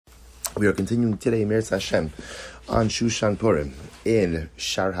We are continuing today, Meretz Hashem, on Shushan Purim in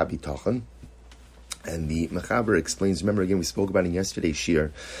Shar HaBitachon. And the Mechaber explains, remember again, we spoke about in yesterday's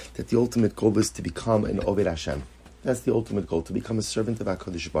Shir, that the ultimate goal is to become an Oved Hashem. That's the ultimate goal, to become a servant of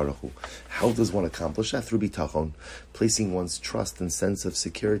HaKadosh Baruch Hu. How does one accomplish that? Through Bitachon, placing one's trust and sense of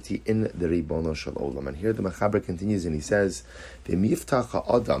security in the Ribono Shel Olam. And here the Mechaber continues and he says, V'miftach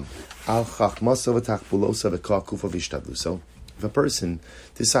ha'adam al chachmaso v'tachbulosa v'ka'kufa v'ishtadluso. If a person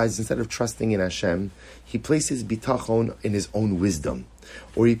decides instead of trusting in Hashem, he places bitachon in his own wisdom,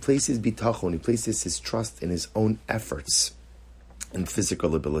 or he places his trust in his own efforts and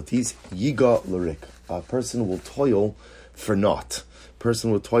physical abilities, yiga l'rik, a person will toil for naught.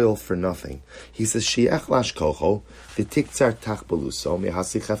 Person will toil for nothing. He says, She'ech lash kocho, v'tiktzar tachbaluso,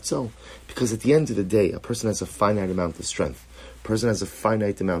 mehasich hafzo. Because at the end of the day, a person has a finite amount of strength. A person has a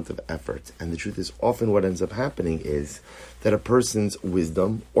finite amount of effort. And the truth is, often what ends up happening is that a person's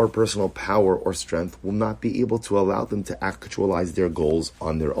wisdom or personal power or strength will not be able to allow them to actualize their goals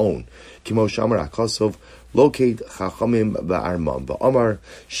on their own. Kimo shamar akosov, locate chachamim ba'armam, ba'amar,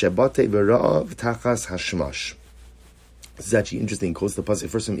 shebate v'ra'av tachas hashmash. This is actually interesting. It quotes the pasuk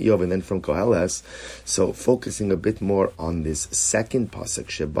first from Eov and then from Koheles. So focusing a bit more on this second pasuk,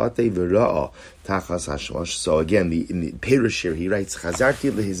 Shebate v'ra'a tachas hashmash. So again, in the Perush here, he writes, Chazarti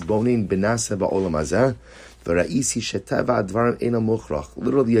lehizbonin benasa ba'olam hazeh v'ra'isi sheteva advarim ena mochrach.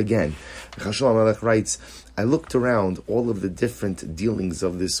 Literally again, Chashon HaMelech writes, I looked around all of the different dealings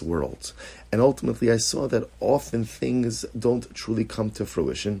of this world, and ultimately I saw that often things don't truly come to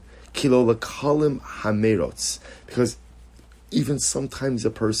fruition. Kilo lekalim hamerots, because even sometimes a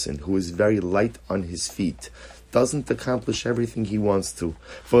person who is very light on his feet doesn't accomplish everything he wants to.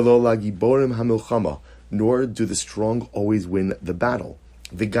 Nor do the strong always win the battle.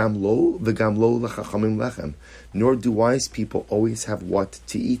 Nor do wise people always have what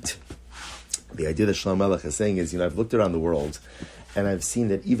to eat. The idea that Shlomo Melech is saying is, I've looked around the world and I've seen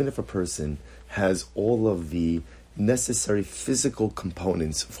that even if a person has all of the necessary physical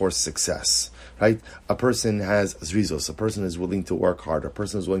components for success, right? A person has zrizos, a person is willing to work hard, a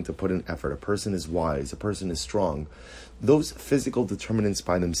person is willing to put in effort, a person is wise, a person is strong. Those physical determinants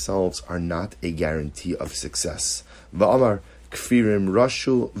by themselves are not a guarantee of success. Va'amar kfirim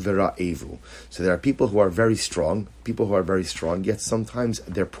rashu v'ra'evu. So there are people who are very strong, yet sometimes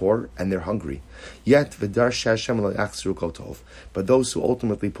they're poor and they're hungry. Yet v'dar she'Hashem lo yachzru kotov. But those who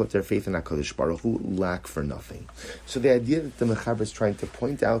ultimately put their faith in HaKadosh Baruch Hu lack for nothing. So the idea that the Mechaber is trying to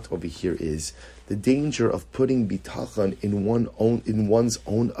point out over here is the danger of putting bitachon in one's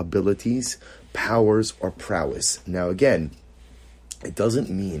own abilities, powers, or prowess. Now again, it doesn't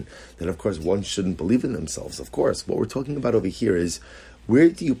mean that, of course, one shouldn't believe in themselves. Of course, what we're talking about over here is, where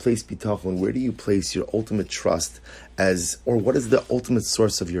do you place bitachon? Where do you place your ultimate trust or what is the ultimate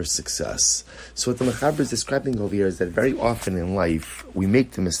source of your success? So what the Mechaber is describing over here is that very often in life, we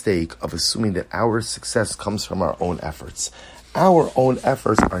make the mistake of assuming that our success comes from our own efforts. Our own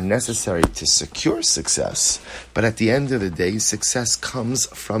efforts are necessary to secure success, but at the end of the day, success comes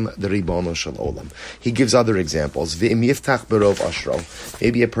from the Ribono Shel Olam. He gives other examples. V'im yiftach berov ashro.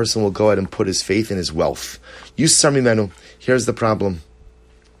 Maybe a person will go out and put his faith in his wealth. Yusar mimenu. Here's the problem.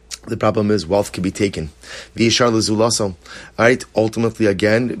 The problem is wealth can be taken. V'yishar lezulaso. Alright, ultimately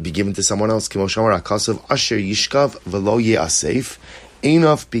again, be given to someone else. Kimo shamar akasav asher yishkav v'lo ye'asef.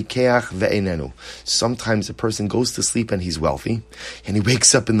 Enof bikeach ve'enenu. Sometimes a person goes to sleep and he's wealthy, and he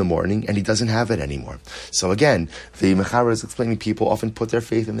wakes up in the morning and he doesn't have it anymore. So again, the Mechaber is explaining people often put their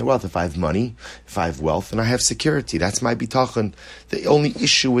faith in their wealth. If I have money, if I have wealth, then I have security. That's my bitachon. The only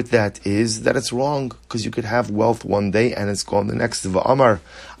issue with that is that it's wrong, because you could have wealth one day and it's gone the next. Va'amar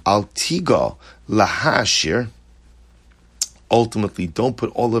al tiga lahashir. Ultimately, don't put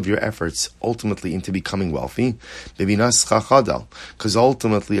all of your efforts ultimately into becoming wealthy. Because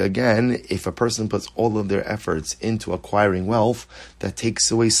ultimately, again, if a person puts all of their efforts into acquiring wealth, that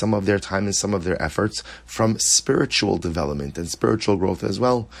takes away some of their time and some of their efforts from spiritual development and spiritual growth as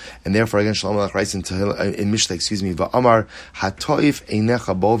well. And therefore, again, Shlomo Melech writes in Mishlei, Va'amar hatoif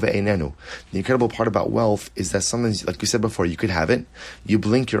einecha bo ve'einenu. The incredible part about wealth is that sometimes, like we said before, you could have it, you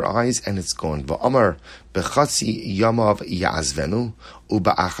blink your eyes and it's gone. Va'amar bechatzi yamav ya'azvenu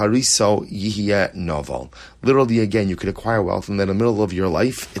uba'achariso yihye novel. Literally, again, you could acquire wealth, and then in the middle of your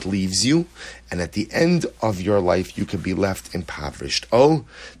life, it leaves you, and at the end of your life, you could be left impoverished. Oh,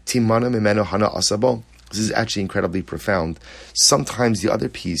 timana mimenu hana asabo. This is actually incredibly profound. Sometimes the other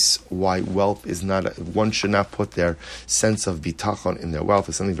piece, why wealth is not, one should not put their sense of bitachon in their wealth,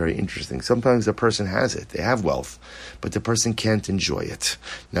 is something very interesting. Sometimes a person has it, they have wealth, but the person can't enjoy it.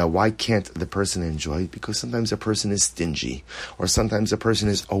 Now, why can't the person enjoy it? Because sometimes a person is stingy, or sometimes a person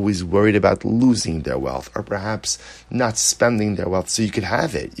is always worried about losing their wealth, or perhaps not spending their wealth. So you could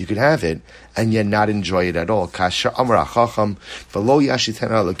have it, and yet not enjoy it at all. Kasher amar hacham v'lo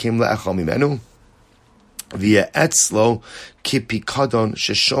yashitena elokim le'echal mimenu via etzlo kipikadon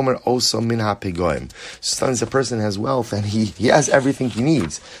sheshomer oso min hapegoim. Sometimes a person has wealth and he has everything he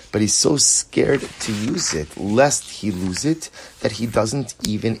needs, but he's so scared to use it, lest he lose it, that he doesn't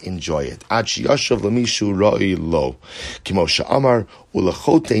even enjoy it. Ad sheyashav lemishu ra'i lo kimo she'amar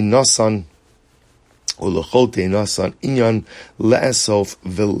ulechote nasan inyan le'esof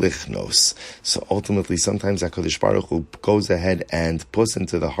v'lichnos. So ultimately, sometimes HaKadosh Baruch Hu goes ahead and puts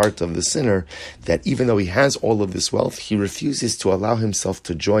into the heart of the sinner that even though he has all of this wealth, he refuses to allow himself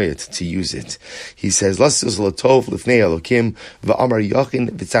to enjoy it, to use it. He says, "Lasus latov lifnei Elokim v'amar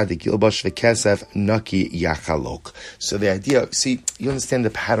yachin v'tzadik yilbash v'kesef naki yachalok." So the idea, see, you understand the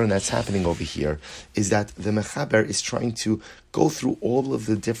pattern that's happening over here, is that the Mechaber is trying to go through all of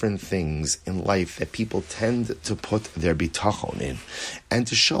the different things in life that people tend to put their bitachon in, and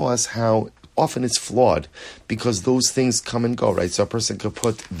to show us how often it's flawed, because those things come and go, right? So a person could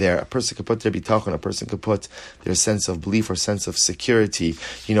put their bitachon, a person could put their sense of belief or sense of security,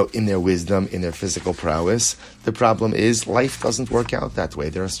 in their wisdom, in their physical prowess. The problem is life doesn't work out that way.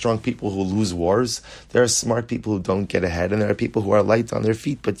 There are strong people who lose wars. There are smart people who don't get ahead, and there are people who are light on their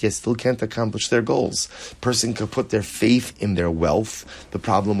feet, but yet still can't accomplish their goals. Person could put their faith in their wealth. The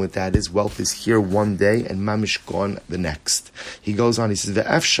problem with that is wealth is here one day and mamish gone the next. He goes on, he says,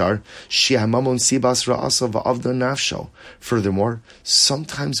 "Ve'efshar she'hamamon sibas ra'asa va'avda nafsho." Furthermore,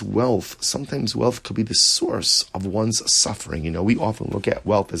 sometimes wealth could be the source of one's suffering. We often look at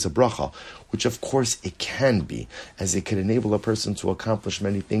wealth as a bracha, which of course it can be, as it could enable a person to accomplish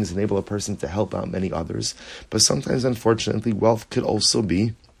many things, enable a person to help out many others. But sometimes, unfortunately, wealth could also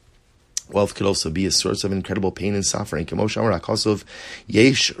be a source of incredible pain and suffering. Yesh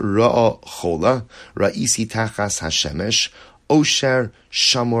ra'a chola, ra'isi tachas hashemesh, Osher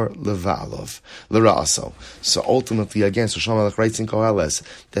Shamor Levalov Lera'aso. So ultimately, again, so Shlomo writes in Koheles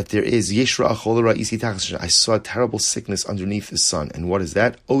that there is Yeshra Acholera Isi Tachas. I saw a terrible sickness underneath the sun, and what is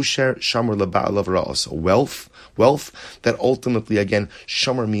that? Osher Shamor Levalov Ra'aso. Wealth that ultimately, again,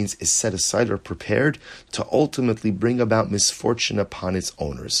 Shamor means is set aside or prepared to ultimately bring about misfortune upon its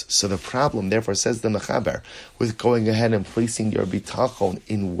owners. So the problem, therefore, says the Mechaber, with going ahead and placing your bitachon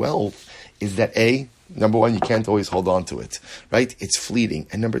in wealth, is that number one, you can't always hold on to it, right? It's fleeting.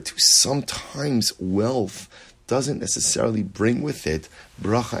 And number two, sometimes wealth doesn't necessarily bring with it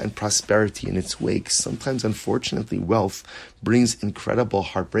bracha and prosperity in its wake. Sometimes, unfortunately, wealth brings incredible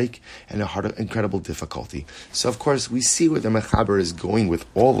heartbreak and incredible difficulty. So, of course, we see where the Mechaber is going with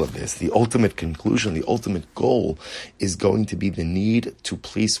all of this. The ultimate conclusion, the ultimate goal is going to be the need to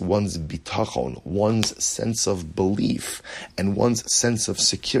place one's bitachon, one's sense of belief, and one's sense of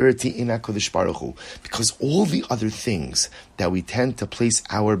security in HaKadosh Baruch Hu. Because all the other things that we tend to place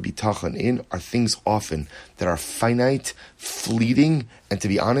our bitachon in are things often that are finite, fleeting, and to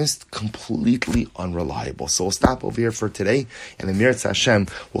be honest, completely unreliable. So we'll stop over here for today, and the Meretz Hashem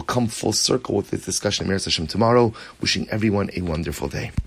will come full circle with this discussion, Meretz Hashem, tomorrow. Wishing everyone a wonderful day.